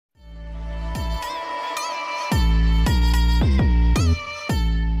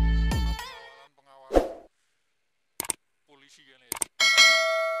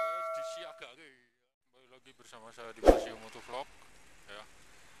bersama saya di Motovlog ya.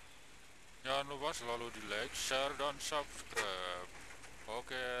 Jangan lupa selalu di like, share, dan subscribe.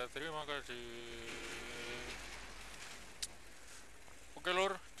 Oke, terima kasih. Oke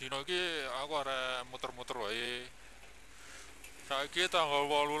lur, dino iki aku arek muter-muter wae. Saiki tanggal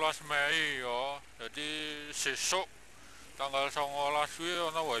 18 Mei ya. Jadi sesuk tanggal 19 kuwi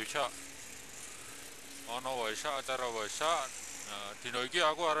ana Waisak. Ana Waisak, acara Waisak. Nah, dino iki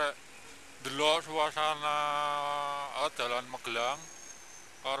aku arek delok suasana dalan Magelang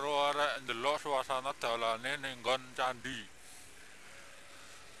karo arek ndelok suasana dalane ning nggon candi.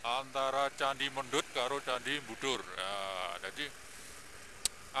 Antara candi Mendut karo candi Budur. Ya, jadi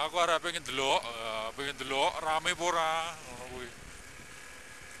aku arep pengen delok rame pora ngono kuwi.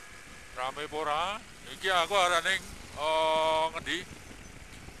 Rame pora. Iki aku arek ning ngendi?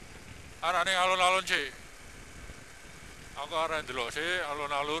 Arek ning alun-alun sih. Aku arek ndelok sih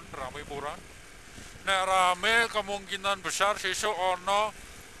alun-alun rame pora. Nek rame kemungkinan besar sesuk ana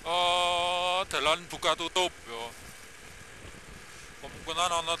dalan buka tutup yo.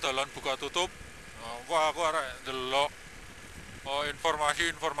 Kemungkinan ana dalan buka tutup. Aku arek ndelok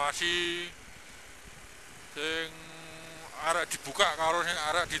informasi-informasi sing arek dibuka karo sing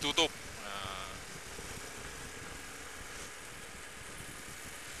arek ditutup. Nah.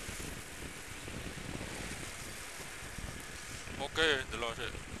 Oke, delok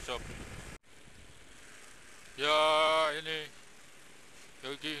sik. Siap. Ya ini. Ya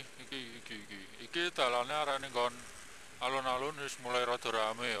iki dalane arek ning nggon alun-alun wis mulai rada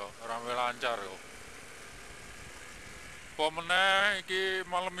rame ya, rame lancar ya. Apa meneh iki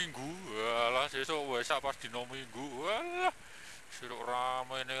malam Minggu. Walah sesuk Waisak pas dina Minggu. Walah sesuk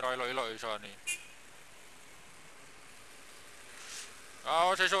ramene ra elok-elok isane.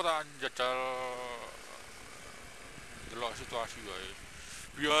 Sesuk tak njajal delok situasi wae.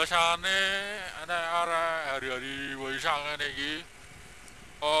 Biasane nek arek hari-hari Waisak ngene iki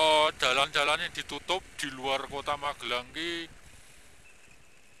jalan-jalan yang ditutup di luar kota Magelang ki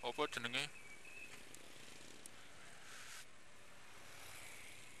apa jenenge?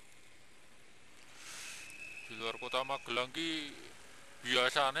 Di luar kota Magelang ki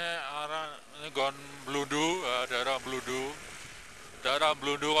biasane arah nggon Blundu, daerah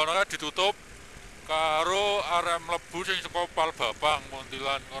Blundu kono kan ditutup karo arah mlebu sing saka Palbabang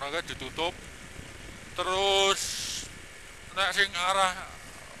Muntilan kono kan ditutup. Terus nek sing arah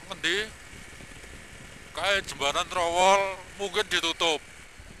ngendi kae jembatan Trowol mungkin ditutup.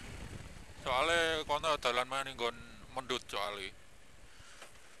 Soale kono dalan maning nggon Mendut soalé.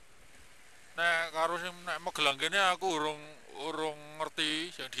 Nek karo sing nek Magelang kene aku urung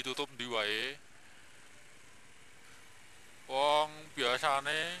ngerti sing ditutup ndi wae. Wong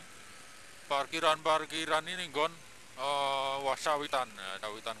biasane parkiran ini nggon wasawitan,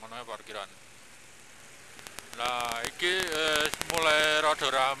 sawitan ngono parkiran. Nah, iki mulai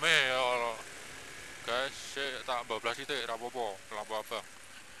rada rame ya. Guys, tak bablas sithik ra apa-apa, lampu abang.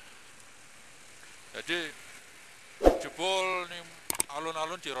 Jadi jebol ning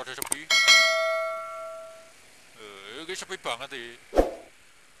alun-alun jek rada sepi. Iki sepi banget iki.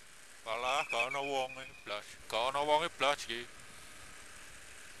 Malah gak ana wonge blas. Gak ana wonge blas iki.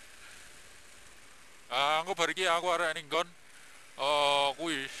 Engko bar iki aku arek ning nggon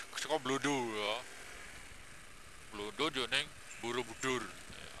kuwi saka Blundu ya. Blundu yo ning Borobudur.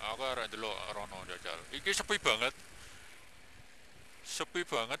 Aku arek ndelok rono jajal. Iki sepi banget. Sepi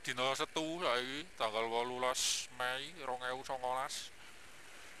banget dina Setu saiki tanggal 18 Mei 2019.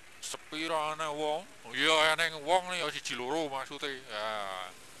 Sepi ra ana wong. Ya ana wong ya siji loro maksude.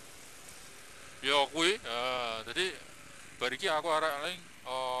 Ya kuwi, dadi bar iki aku arek ning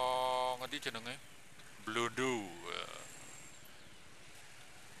ngendi jenenge? Blundu.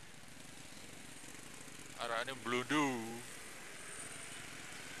 Arane Blundu.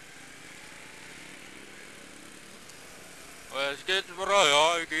 Wes iki sepuro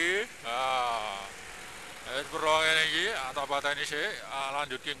ya iki. Wes sepuro ngene iki tak pateni sik,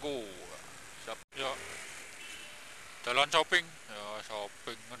 lanjut kengku. Siap. Ya. Dalan shopping. Ya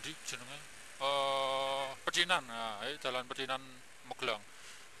shopping ngendi jenenge? Pecinan. Nah, dalan Pecinan Magelang.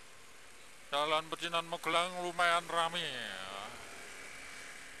 Dalan Pecinan Magelang lumayan rame. Ya.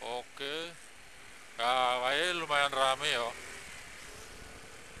 Oke. Ya, wae lumayan rame ya.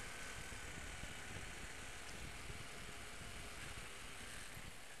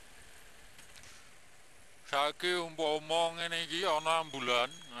 Saiki umpama ngene iki ana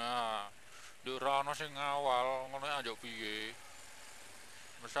ambulan. Nah, ndek ora ana sing ngawal ngono anjuk piye.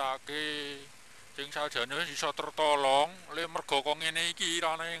 Mesake sing sajane wis iso tertolong, le mergo kok ngene iki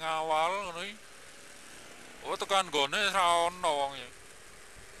ra ana ngawal ngono iki. Tekan gone ra ana wong iki.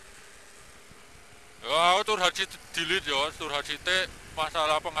 Ya, aku curhat dilit ya, curhat sithik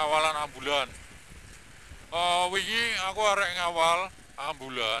masalah pengawalan ambulan. Wingi aku arek ngawal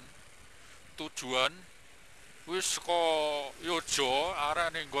ambulan, tujuan wis saka Yojo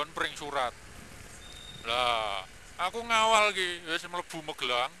arek ning nggon pring surat. Lah, aku ngawal ki wis mlebu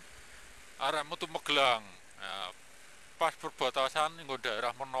Magelang, arek metu Magelang. Nah, pas perbatasan ning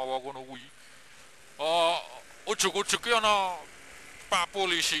daerah Menawa kono kuwi. Oh, ujug-ujug ki ana Pak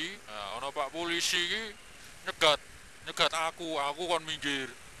Polisi. Nah, ana Pak Polisi ki nyegat nyegat aku kon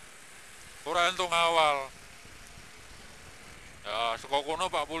minggir. Ora entuk ngawal. Ya, saka kono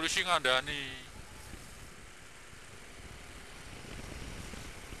Pak Polisi ngandani,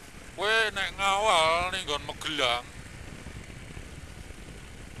 kowe nek ngawal ning nggon Magelang,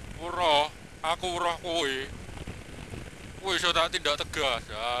 weruh aku weruh kowe iso tak tindak tegas.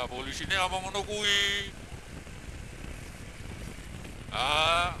 Ya, polisine ngomong ngono kuwi.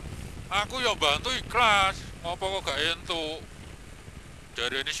 Ah, aku ya bantu ikhlas, ngopo kok gak entuk.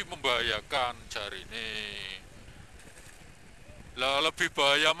 Jari ini sih membahayakan jari ini. Lah lebih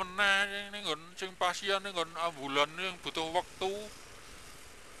bahaya meneh ning nggon sing pasien ning nggon ambulan yang butuh waktu.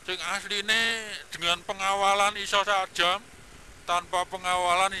 Sing asline dengan pengawalan iso sak jam, tanpa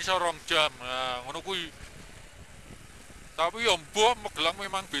pengawalan iso 2 jam. Nah, ngono kuwi. Tapi ya mbah Magelang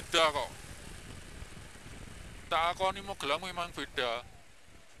memang beda kok. Tak akoni Magelang memang beda.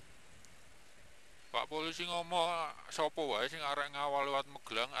 Pak Polisi ngomong sapa wae sing arek ngawal lewat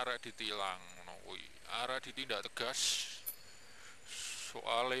Magelang arek ditilang ngono kuwi. Arek ditindak tegas.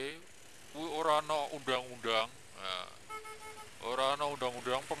 Soale kuwi ora ana undang-undang. Nah, ora ana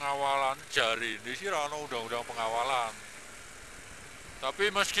undang-undang pengawalan, jari ini sih ora ana undang-undang pengawalan.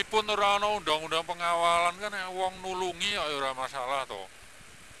 Tapi meskipun ora ana undang-undang pengawalan kan wong nulungi ya ora masalah to.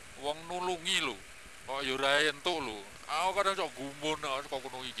 Wong nulungi lho. Kok ya ora entuk lho. Aku kadang sok gumun kok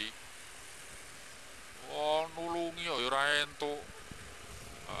kono iki. Wong nulungi ya ora entuk.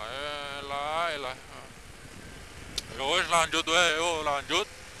 Elah. Ya wis lanjut wae, yo lanjut.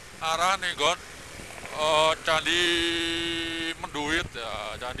 Arah ning nggon candi menduit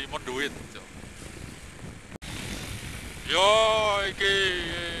ya, candi menduit. Yo iki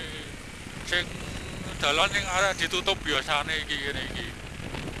sing dalan yang arek ditutup biasane iki kene iki.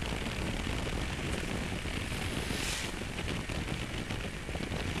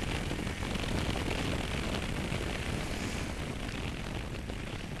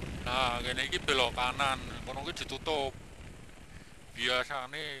 Nah, kene iki belok kanan, kono iki ditutup.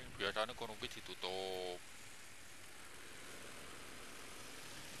 Biasane kono iki ditutup.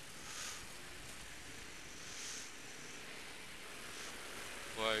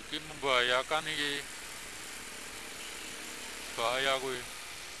 Wah, iki membahayakan iki. Bahaya kuwi.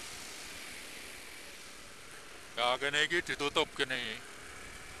 Ya kene iki ditutup kene.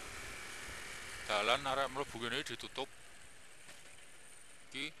 Dalan arek mlebu kene ditutup.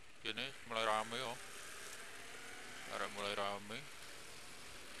 Iki kene mulai rame yo. Arek mulai rame.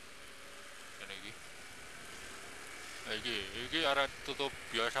 Kene iki. Nah, iki arek tutup.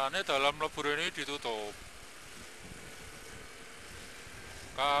 Biasane dalam mlebu rene ditutup.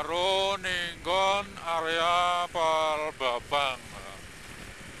 Karo ninggon area Palbabang.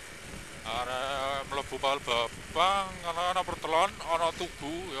 Area mlebu Palbabang karena ana pertelon ana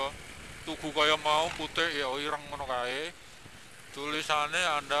tugu ya. Tugu kaya mau putih ya ireng ngono kae. Tulisannya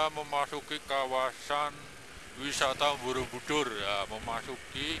Anda memasuki kawasan wisata Borobudur ya,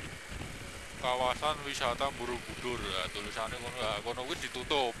 memasuki kawasan wisata Borobudur ya, tulisannya kono kuwi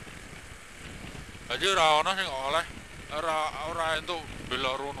ditutup. Jadi ora ana sing oleh ora entuk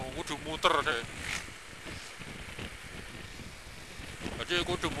belok rono, kudu muter sih. Jadi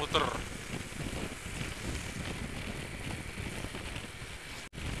kudu muter.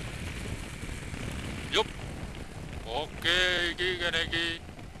 Yup. Oke, iki kene iki.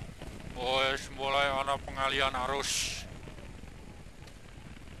 Wes mulai ana pengalian arus.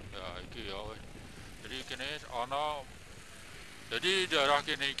 Ya iki ya wes. Jadi kene ana daerah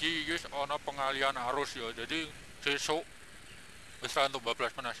kene iki wis ana pengalian arus ya. Jadi sesuk wis ra entuk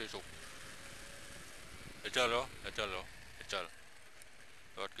 12 meneh sesuk. Ejal lo. Ejal.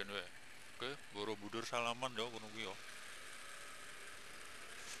 Lewat kene wae. Oke, Borobudur salaman yo kono kuwi yo.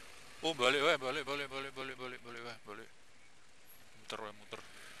 Oh, balik wae, balik. Muter.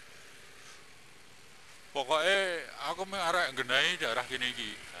 Pokoknya aku mung arek nggenahi daerah kene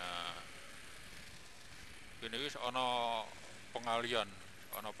iki. Nah, kene wis ana pengalian,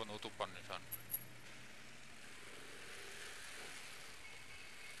 ana penutupan di sana.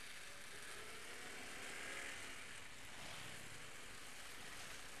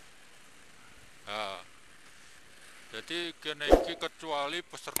 Nah, jadi kene iki kecuali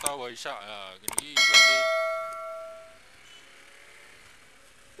peserta Waisak. Ya, gini berarti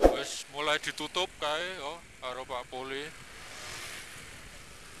wis mulai ditutup kae yo karo Pak Poli.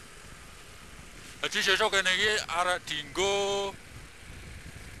 Jadi sesuk kene iki arek dinggo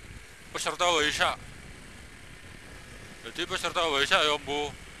peserta Waisak. Jadi peserta Waisak ya mbuh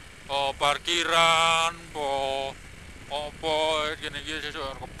parkiran opo kene iki sesuk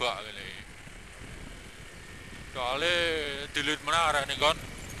kebak kene. Soale dilit meneh arek ning kon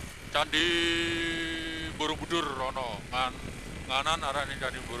candi Borobudur ono nganan arek ning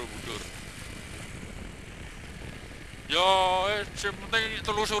candi Borobudur. Ya sing penting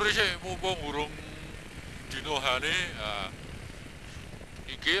telusuri sik mumpung urung dino hane.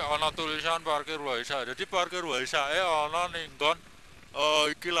 Iki ana tulisan parkir Waisak. Jadi parkir Waisake ana ning nggon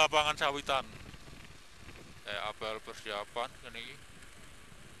iki lapangan sawitan. Apel persiapan kene iki.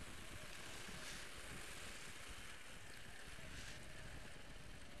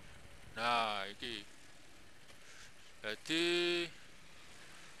 Nah, iki. Jadi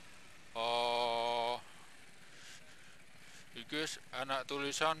iki anak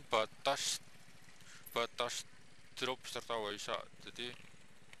tulisan batas drop serta Waisak. Jadi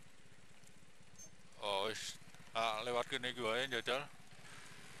wis lewat kene iki wae njajal.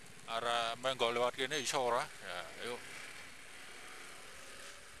 Arah menggo lewat kene iso ora? Ya, yuk.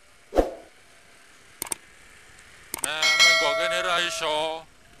 Nah, menggo kene ra iso.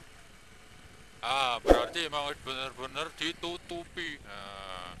 Berarti emang bener-bener ditutupi.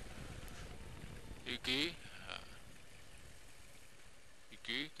 Nah, iki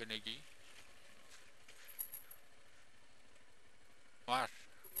kene iki. Mas.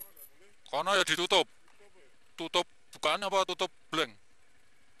 Kono ya ditutup. Tutup bukan apa tutup blank.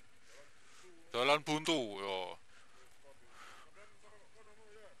 Jalan buntu yo.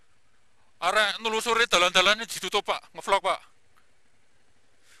 Arek nelusuri dalan-dalannya ditutup, Pak. Ngevlog, Pak.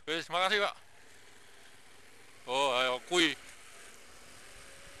 Wis, makasih, Pak. Oh, ayo kui.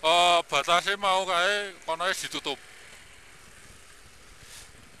 Batasnya mau kae kono wis ditutup.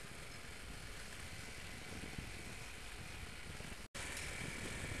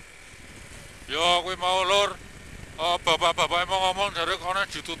 Yo, kui mau lur. Bapak-bapak mau ngomong dari kono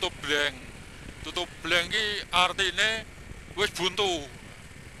ditutup blank. Tutup blank ki artine wis buntu.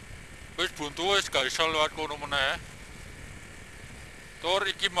 Wis buntu wis gak iso lewat kono meneh. Tur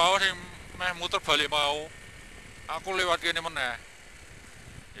iki mau sing meh muter balik mau. Aku lewat kene meneh.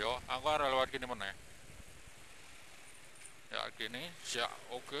 Yo, aku arep lewat kene meneh. Ya kene, siap,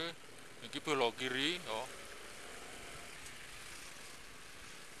 oke. Iki belok kiri, yo.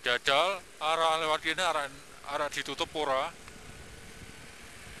 Jajal arah lewat kene arah ditutup ora.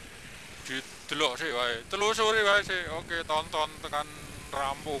 Didelok sik wae. Telusuri wae sik. Oke, tonton tekan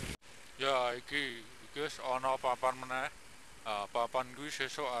rampung. Ya iki wis ana papan meneh. Papan kuwi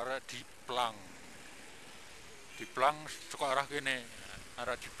sesuk arek diplang. Diplang saka arah kene,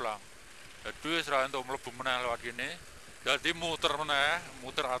 arah diplang. Dadi wis ra entuk mlebu meneh lewat kene. Dadi muter meneh,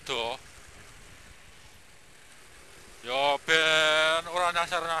 muter adoh. Ya ben ora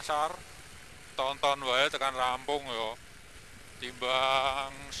nyasar-nyasar. Tonton wae tekan rampung yo.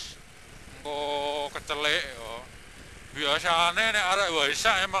 Timbang engko kecelik yo. Biasane nek arek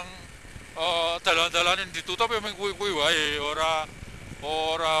Waisak emang dalan-dalan yang ditutup emang kuwi wae, ora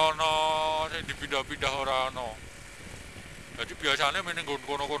ana sing dipindah-pindah ora ana. Jadi biasanya meneng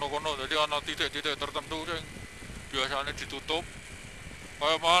kono-kono, jadi ana titik-titik tertentu sing biasanya ditutup.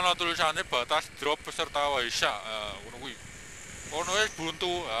 Kaya mana tulisannya batas drop peserta Waisak, ngono kuwi. Kono wis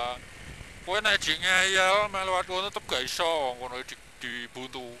buntu, kowe nek jek ngeyel melewat kono tetep gak iso, kono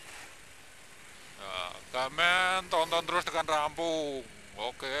dibuntu. Kamen tonton terus tekan rampung.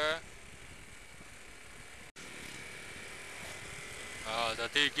 Oke.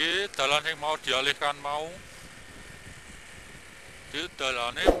 Jadi iki dalan yang mau dialihkan mau. Di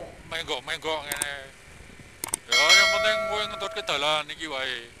dalane menggok-menggok ngene. Ya yang penting kowe ngetutke dalan iki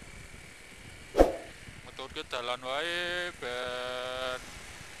wae. Ngetutke dalan wae ben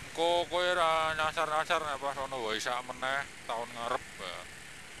engko kowe ora nyasar-nyasar nek pas ono Waisak meneh tahun ngarep.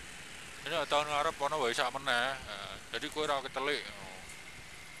 Ini tahun ngarep ono Waisak meneh. Jadi kowe ora ketelik.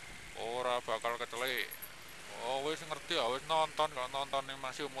 Ora bakal ketelik. Oh wis ngerti ya, wis nonton kok nonton ning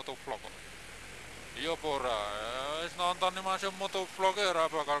masih motovlog. Iya apa ora? Wis nonton ning masih motovlog e ora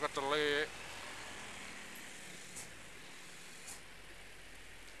bakal ketelik.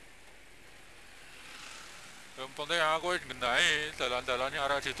 Yang penting aku wis ngendai dalan-dalannya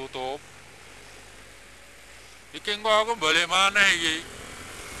arah ditutup. Iki engko aku balik maneh iki.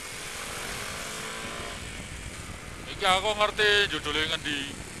 Iki aku ngerti judulnya ngendi.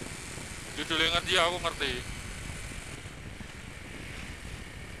 Judulnya ngendi aku ngerti.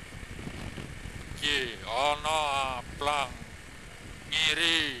 iki ana plang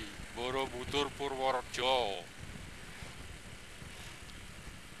ngiri Borobudur Purworejo.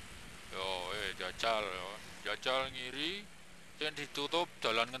 Yo, jajal yo. Jajal ngiri sing ditutup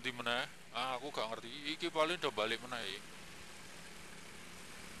dalan ngendi meneh? Aku gak ngerti. Iki paling do balik meneh iki.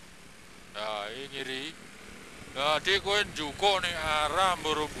 Ya, iki ngiri. Jadi kowe njuko ning arah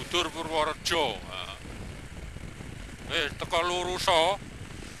Borobudur Purworejo. Nah, teko luruso.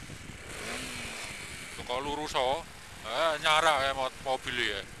 Teko luruso. Nyarak ya mobil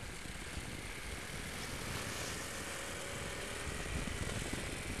ya.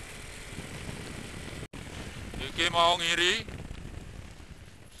 Iki mau ngiri.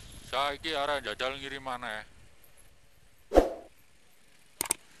 Saiki arah jajal ngiri maneh.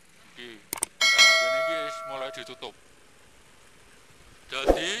 Iki. Nah, kene iki mulai ditutup.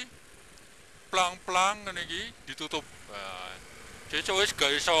 Jadi plang-plang ngene iki ditutup. Nah, cecok wis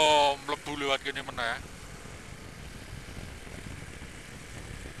gak iso mlebu lewat kene meneh.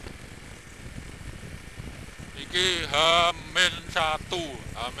 Iki H-1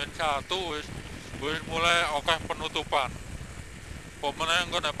 wis mulai akeh penutupan. Pemene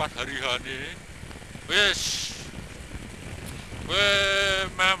engko nek pas hari hani wis kowe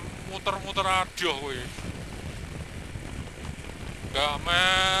mem muter-muter adoh kowe. Gak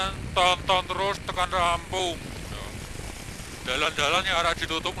men tonton terus tekan rampung. Dalan-dalan yang arah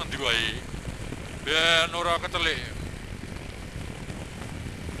ditutup ngendi wae. Ben ora ketelik.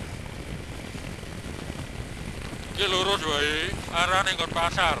 Iki lurus wae, arah ning nggon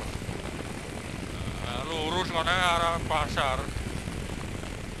pasar. Nah, lurus kene arah pasar.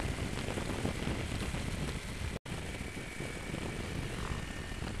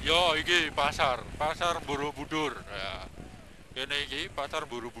 Yo iki pasar Borobudur. Ya. Kene iki pasar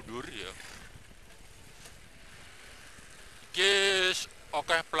Borobudur ya. Iki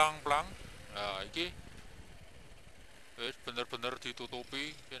akeh plang-plang. Nah, iki wis bener-bener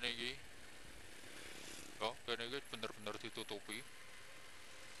ditutupi kene iki. Yo, kene iki bener-bener ditutupi.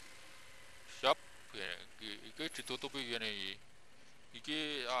 Siap. Iki ditutupi kene iki. Iki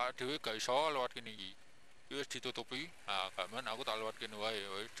dhewe gak iso lewat kene iki. Iki wis ditutupi. Nah, gak men aku tak lewat kene wae,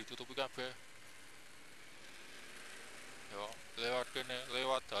 wis ditutupi kabeh. Yo, lewat kene,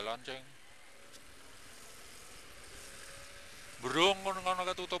 lewat dalan sing Brung ngono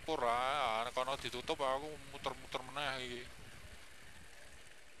ketutup ora, kono ditutup aku muter-muter meneh iki.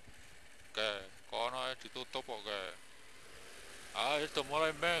 Oke, kono ditutup kok kae. Itu mulai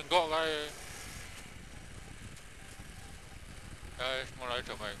menggok kae. Mulai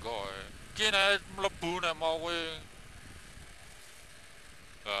do menggok kae. Iki nek mlebu nek mau kowe.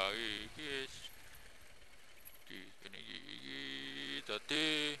 Iki kene iki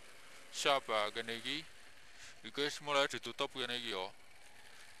dadi siapa kene iki? Iki wis mulai ditutup kene iki yo.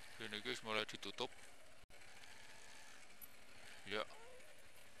 Kene iki wis mulai ditutup. Ya.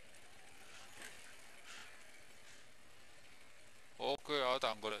 Oke, aku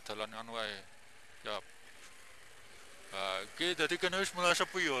tak golek dalan anu wae. Siap. Iki dadi kene wis mulai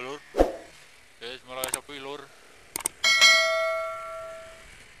sepi yo, Lur. Wis mulai sepi, Lur.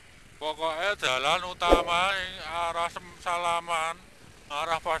 Pokoknya dalan utama arah Salaman,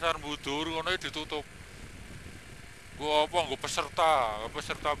 arah Pasar Budur ngono ditutup. Gua apa nggo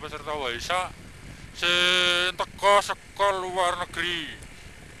peserta Waisak sing teko saka luar negeri.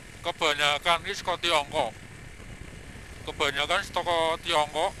 Kebanyakan iki saka Tiongkok. Kebanyakan saka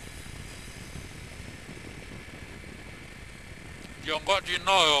Tiongkok. Tiongkok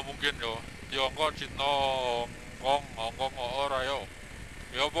Cina ya mungkin ya. Tiongkok Cina Hongkong ora ya.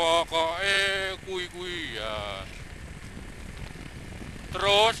 Ya pokoknya kui ya.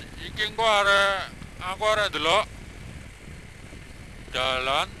 Terus iki aku arek delok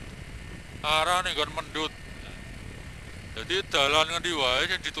dalan arah ning nggon mendut. Jadi dalan ngendi wae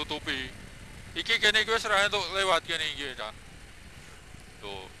sing ditutupi. Iki kene iki wis ora entuk lewat kene iki, Cak.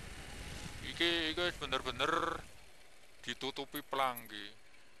 Tuh. Iki wis bener-bener ditutupi plang iki.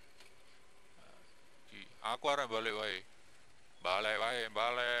 Aku arek balik wae. Balik wae.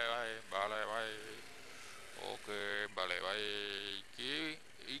 Oke, balik wae.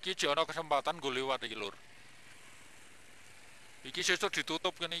 Iki jek ana kesempatan gue lewat iki, Lur. Iki sesuk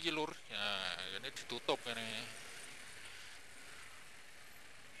ditutup kene iki, Lur. Nah, ini ditutup kene.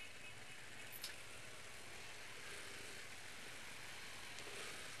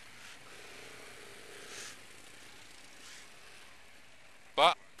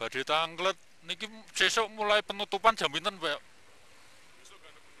 Pak, badhe tanglet niki sesuk mulai penutupan jam pinten, Pak?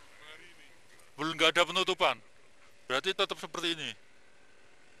 Belum nggak ada penutupan. Berarti tetap seperti ini.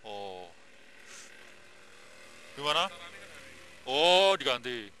 Oh. Gimana? Oh,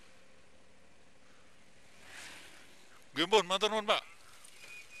 diganti. Nggih pun, matur nuwun Pak.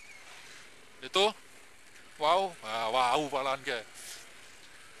 Itu wow, wow palan ke.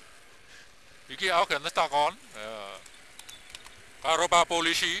 Iki aku gak takon karo Pak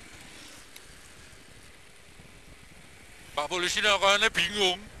Polisi. Pak Polisi kayaknya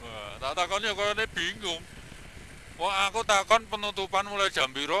bingung. Tak takonnya kayaknya bingung. Wah aku takon penutupan mulai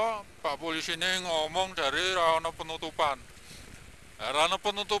jam piro, Pak Polisi ini ngomong dari rana penutupan. Rana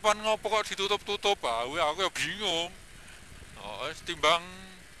penutupan ngopo kok ditutup-tutup, aku ya bingung. Oh, timbang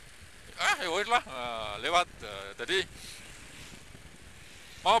ya wis lah, lewat. Jadi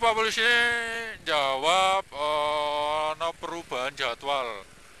mau Pak Polisi jawab no perubahan jadwal.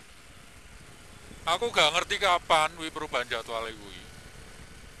 Aku gak ngerti kapan perubahan jadwal itu.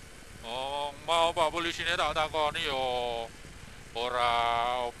 Oh, mau Pak Polisi ini tak takoni yo ora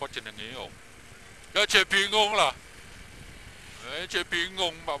apa jenenge yo. Ya je bingung lah. Je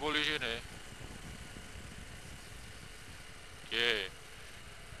bingung Pak Polisi ini.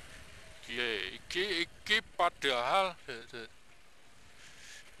 Iki padahal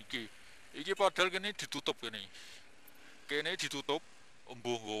iki padahal kene ditutup kene. Kene ditutup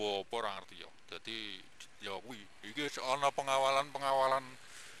embuh nggawa apa ora ngerti ya. Dadi ya kuwi iki ana pengawalan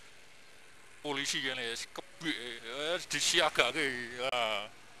polisi kene disiagake. Ya.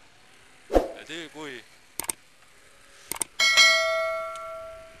 Jadi kuwi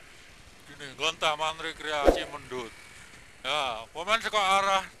gini nggon taman rekreasi Mendut. Ya, pemain saka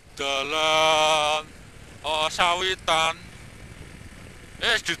arah dalan sawitan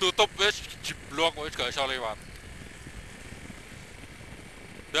ditutup wis diblok wis gak iso lewat.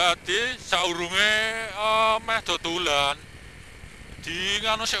 Dadi saurunge meh dodolan di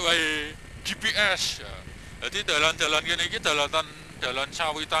nganu sik wae GPS. Ya. Jadi dalan-dalan kene iki dalan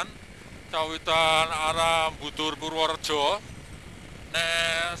sawitan arah Butur Purworejo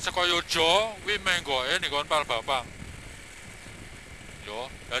nek saka Yojo kuwi menggoke ning kon Palbapang. Yo,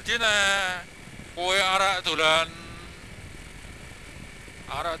 dadi nek kowe arek dolan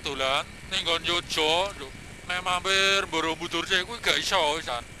ning kon Yojo nek mampir Borobudur sik kuwi gak iso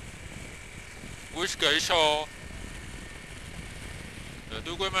wisan. Wis gak iso. Dadi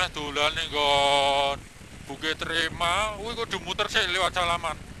kowe meh dolan ning kon Bukit Rema kuwi kudu muter sik lewat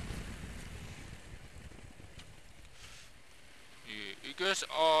Salaman. Iki wis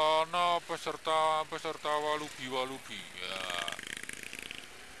ana peserta walubi ya.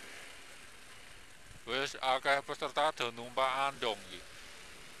 Wis akeh peserta do numpak andong iki.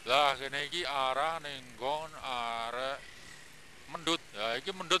 Lah kene iki arah ning nggon arek Mendut. Ya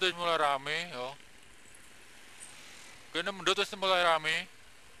iki Mendut wis mulai rame ya. Kene Mendut wis mulai rame.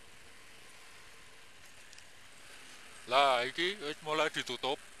 Lah iki wis mulai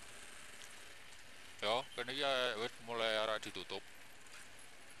ditutup. Ya, kene iki wis mulai arek ditutup.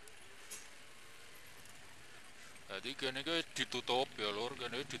 Jadi kene iki ditutup ya lur,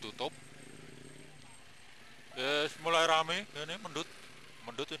 kene ditutup. Wis mulai rame kene Mendut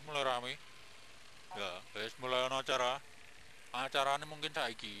wis mulai rame. Ya, wis mulai ana acarane mungkin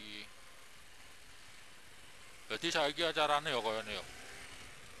saiki. Jadi saiki acarane ya koyone ya.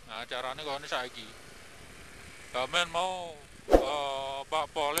 Nah, acarane koyone saiki. Damen mau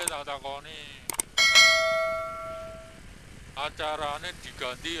Pak Pole tak takoni acarane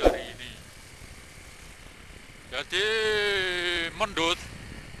diganti hari ini. Jadi Mendut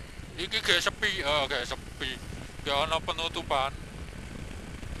iki gak sepi, gak ana penutupan.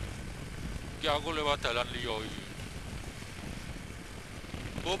 Iki aku lewat dalan liya iki.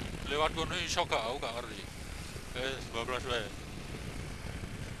 Lewat kono iso gak aku gak ngerti. 12 wae.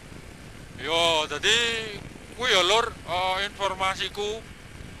 Yo, jadi kuwi ya lur informasiku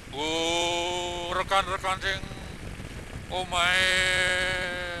rekan-rekan sing omahe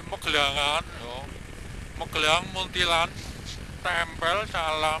Magelangan yo. Magelang Muntilan tempel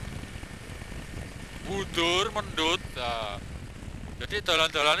salam Budur Mendut. Nah, jadi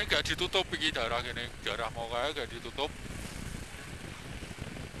dalan-dalan ini gak ditutup iki daerah kene, daerah mau kae gak ditutup.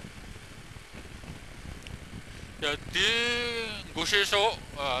 Jadi nggo sesuk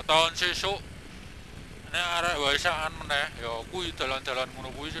tahun sesuk nek arek waisakan meneh ya kuwi dalan-dalan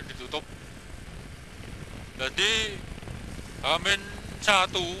ngono kuwi sing ditutup. Jadi Amin 1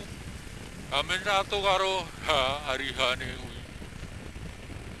 karo hari H ne kuwi.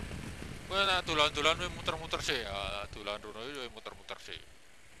 Kowe nek dolan-dolan muter-muter sih ya, dolan rono iki muter-muter sih.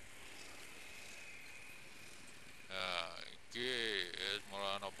 Ya, iki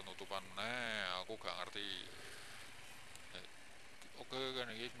mulai ana penutupan meneh, aku gak ngerti. Oke kan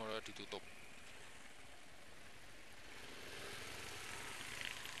ini mulai ditutup.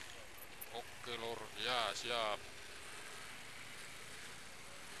 Oke lor, ya siap.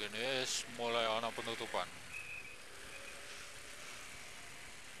 Ini mulai ana penutupan.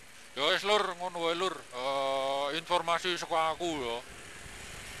 Ya wis lur, ngono wae lur. Informasi saka aku ya.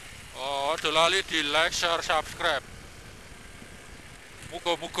 Aja lali di like, share, subscribe.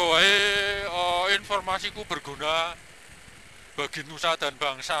 Muga-muga wae informasiku berguna bagi nusa dan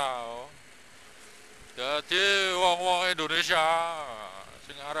bangsa. Jadi wong-wong Indonesia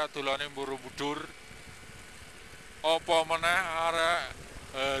sing arek dolane borobudur apa meneh arek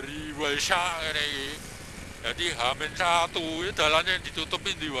hari Waisak ngene iki. Jadi H-1 dalannya ditutup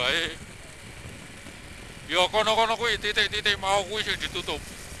ndi wae. Ya kono-kono kuwi titik-titik mau kuwi sing ditutup.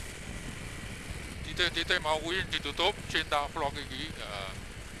 Titik-titik mau kuwi ditutup cinta vlog iki. Ya.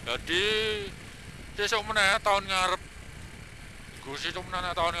 Jadi sesuk meneh tahun ngarep sesuk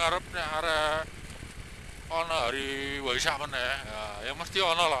meneh tahun ngarep nek arek ana hari Waisak meneh. Ya mesti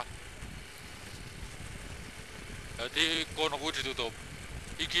ana lah. Jadi kono kuwi ditutup.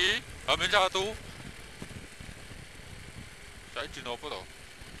 Iki H-1 saya dino apa to?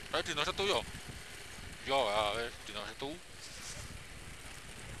 Saya dino setu yo. Yo dino setu.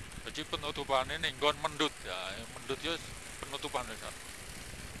 Jadi penutupannya ning nggon mendut ya. Mendut yo penutupannya kan.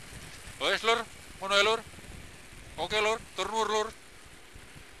 Wes lur, ngono ya lur. Oke lur, tur nur lur.